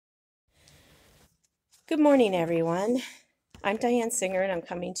Good morning, everyone. I'm Diane Singer, and I'm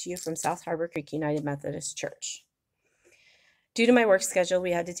coming to you from South Harbor Creek United Methodist Church. Due to my work schedule,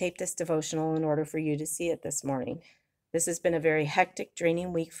 we had to tape this devotional in order for you to see it this morning. This has been a very hectic,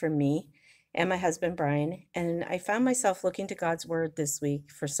 draining week for me and my husband, Brian, and I found myself looking to God's Word this week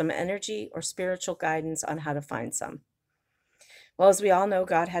for some energy or spiritual guidance on how to find some. Well, as we all know,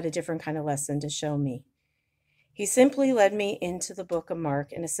 God had a different kind of lesson to show me. He simply led me into the book of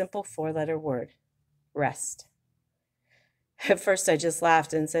Mark in a simple 4-letter word: rest. At first, I just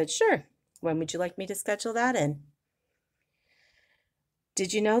laughed and said, "Sure, when would you like me to schedule that in?"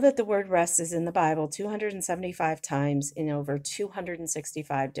 Did you know that the word rest is in the Bible 275 times in over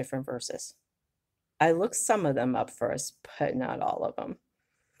 265 different verses? I looked some of them up for us, but not all of them.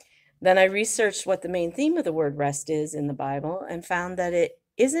 Then I researched what the main theme of the word rest is in the Bible and found that it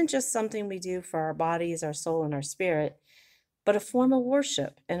isn't just something we do for our bodies, our soul, and our spirit, but a form of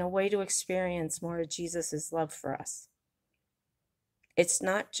worship and a way to experience more of Jesus' love for us. It's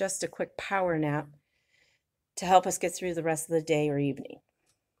not just a quick power nap to help us get through the rest of the day or evening.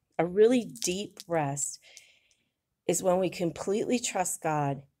 A really deep rest is when we completely trust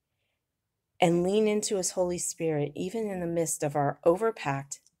God and lean into His Holy Spirit, even in the midst of our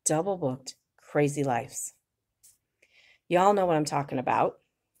overpacked, double-booked, crazy lives. Y'all know what I'm talking about.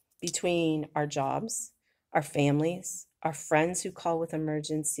 Between our jobs, our families, our friends who call with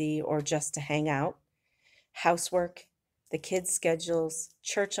emergency or just to hang out, housework, the kids' schedules,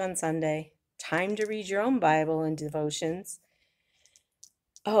 church on Sunday, time to read your own Bible and devotions.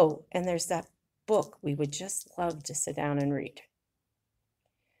 Oh, and there's that book we would just love to sit down and read.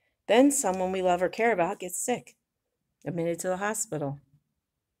 Then someone we love or care about gets sick, admitted to the hospital,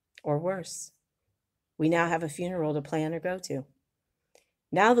 or worse. We now have a funeral to plan or go to.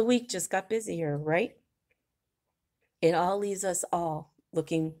 Now the week just got busier, right? It all leaves us all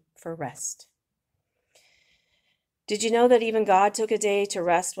looking for rest. Did you know that even God took a day to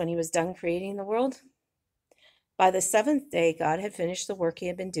rest when He was done creating the world? By the seventh day, God had finished the work He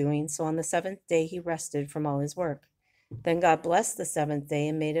had been doing, so on the seventh day He rested from all His work. Then God blessed the seventh day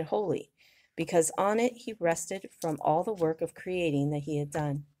and made it holy, because on it He rested from all the work of creating that He had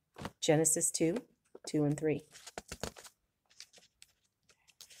done. Genesis 2:2-3.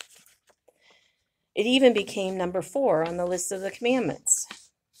 It even became number 4 on the list of the commandments.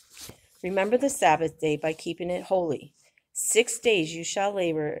 Remember the Sabbath day by keeping it holy. 6 days you shall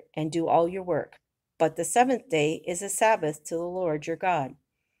labor and do all your work, but the seventh day is a Sabbath to the Lord your God.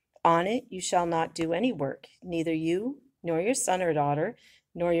 On it you shall not do any work, neither you, nor your son or daughter,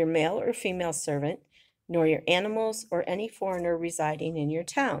 nor your male or female servant, nor your animals, or any foreigner residing in your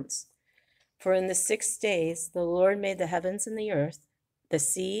towns. For in the 6 days the Lord made the heavens and the earth, the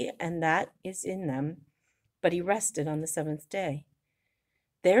sea, and that is in them, but He rested on the seventh day.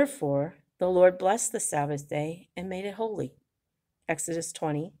 Therefore the Lord blessed the Sabbath day and made it holy. Exodus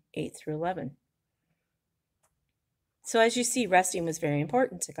 20:8-11. So as you see, resting was very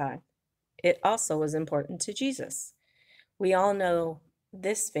important to God. It also was important to Jesus. We all know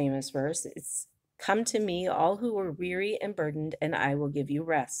this famous verse. It's, "Come to me, all who are weary and burdened, and I will give you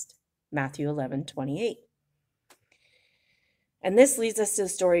rest." Matthew 11:28. And this leads us to the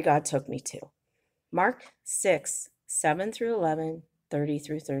story God took me to. Mark 6:7-11,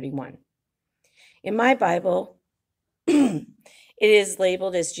 30-31. In my Bible, it is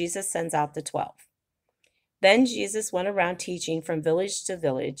labeled as Jesus sends out the 12. Then Jesus went around teaching from village to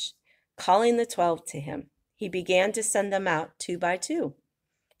village, calling the 12 to Him. He began to send them out 2 by 2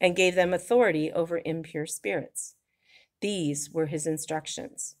 and gave them authority over impure spirits. These were His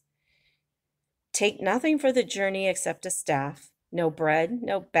instructions. Take nothing for the journey except a staff, no bread,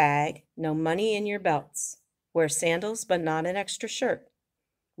 no bag, no money in your belts. Wear sandals, but not an extra shirt.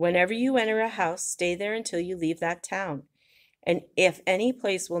 Whenever you enter a house, stay there until you leave that town. And if any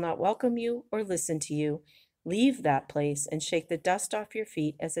place will not welcome you or listen to you, leave that place and shake the dust off your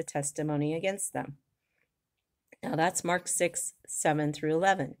feet as a testimony against them. Now that's Mark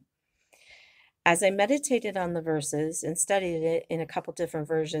 6:7-11. As I meditated on the verses and studied it in a couple different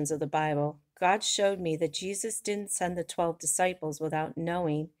versions of the Bible, God showed me that Jesus didn't send the 12 disciples without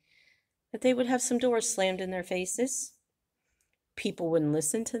knowing that they would have some doors slammed in their faces. People wouldn't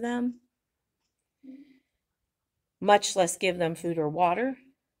listen to them, much less give them food or water.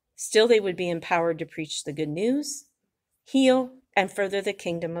 Still, they would be empowered to preach the good news, heal, and further the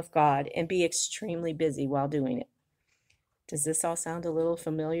kingdom of God, and be extremely busy while doing it. Does this all sound a little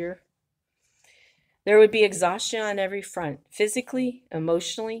familiar? There would be exhaustion on every front, physically,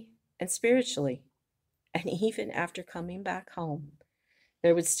 emotionally, and spiritually. And even after coming back home,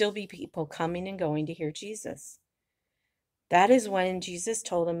 there would still be people coming and going to hear Jesus. That is when Jesus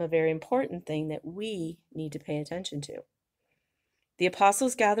told him a very important thing that we need to pay attention to. The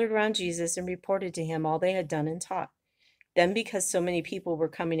apostles gathered around Jesus and reported to him all they had done and taught. Then, because so many people were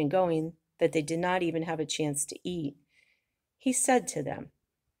coming and going that they did not even have a chance to eat, he said to them,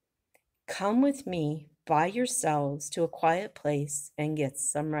 "Come with me by yourselves to a quiet place and get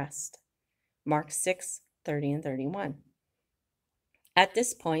some rest." Mark 6:30 and 31. At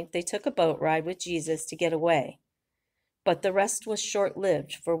this point, they took a boat ride with Jesus to get away. But the rest was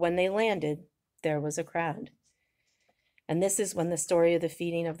short-lived, for when they landed, there was a crowd. And this is when the story of the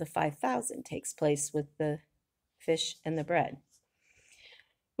feeding of the 5,000 takes place with the fish and the bread,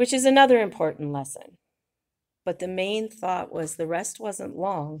 which is another important lesson. But the main thought was the rest wasn't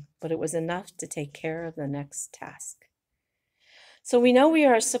long, but it was enough to take care of the next task. So we know we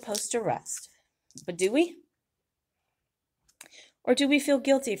are supposed to rest, but do we? Or do we feel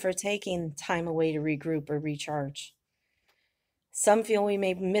guilty for taking time away to regroup or recharge? Some feel we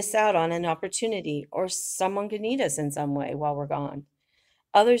may miss out on an opportunity, or someone could need us in some way while we're gone.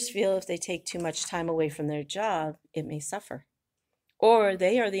 Others feel if they take too much time away from their job, it may suffer. Or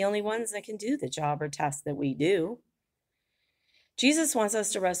they are the only ones that can do the job or task that we do. Jesus wants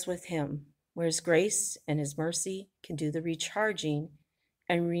us to rest with him, where his grace and his mercy can do the recharging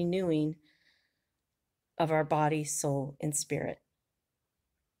and renewing of our body, soul, and spirit.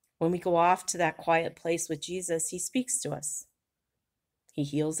 When we go off to that quiet place with Jesus, he speaks to us. He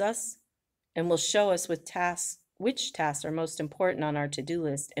heals us and will show us which tasks are most important on our to-do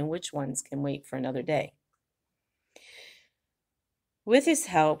list and which ones can wait for another day. With his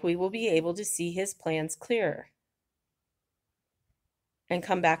help, we will be able to see his plans clearer and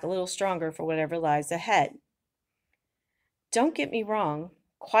come back a little stronger for whatever lies ahead. Don't get me wrong,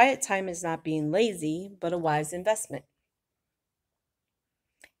 quiet time is not being lazy, but a wise investment.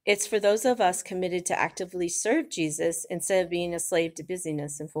 It's for those of us committed to actively serve Jesus instead of being a slave to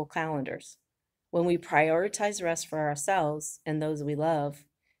busyness and full calendars. When we prioritize rest for ourselves and those we love,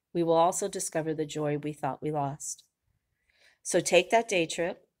 we will also discover the joy we thought we lost. So take that day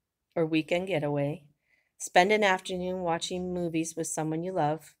trip or weekend getaway, spend an afternoon watching movies with someone you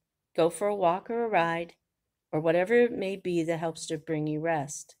love, go for a walk or a ride, or whatever it may be that helps to bring you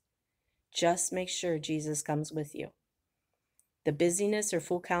rest. Just make sure Jesus comes with you. The busyness or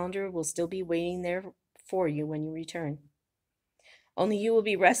full calendar will still be waiting there for you when you return. Only you will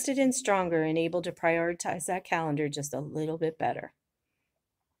be rested and stronger and able to prioritize that calendar just a little bit better.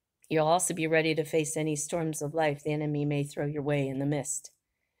 You'll also be ready to face any storms of life the enemy may throw your way in the mist.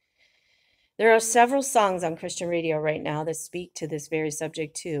 There are several songs on Christian radio right now that speak to this very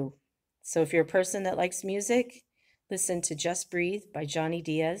subject too. So if you're a person that likes music, listen to Just Breathe by Johnny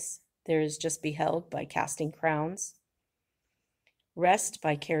Diaz. There is Just Be Held by Casting Crowns, Rest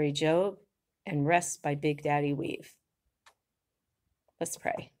by Carrie Job, and Rest by Big Daddy Weave. Let's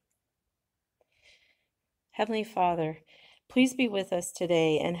pray. Heavenly Father, please be with us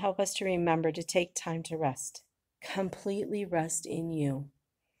today and help us to remember to take time to rest, completely rest in you.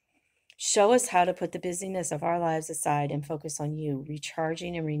 Show us how to put the busyness of our lives aside and focus on you,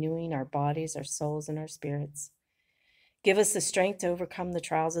 recharging and renewing our bodies, our souls, and our spirits. Give us the strength to overcome the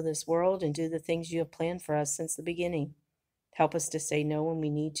trials of this world and do the things you have planned for us since the beginning. Help us to say no when we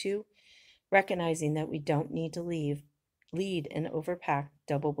need to, recognizing that we don't need to lead an overpacked,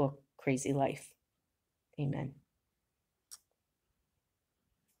 double-booked, crazy life. Amen.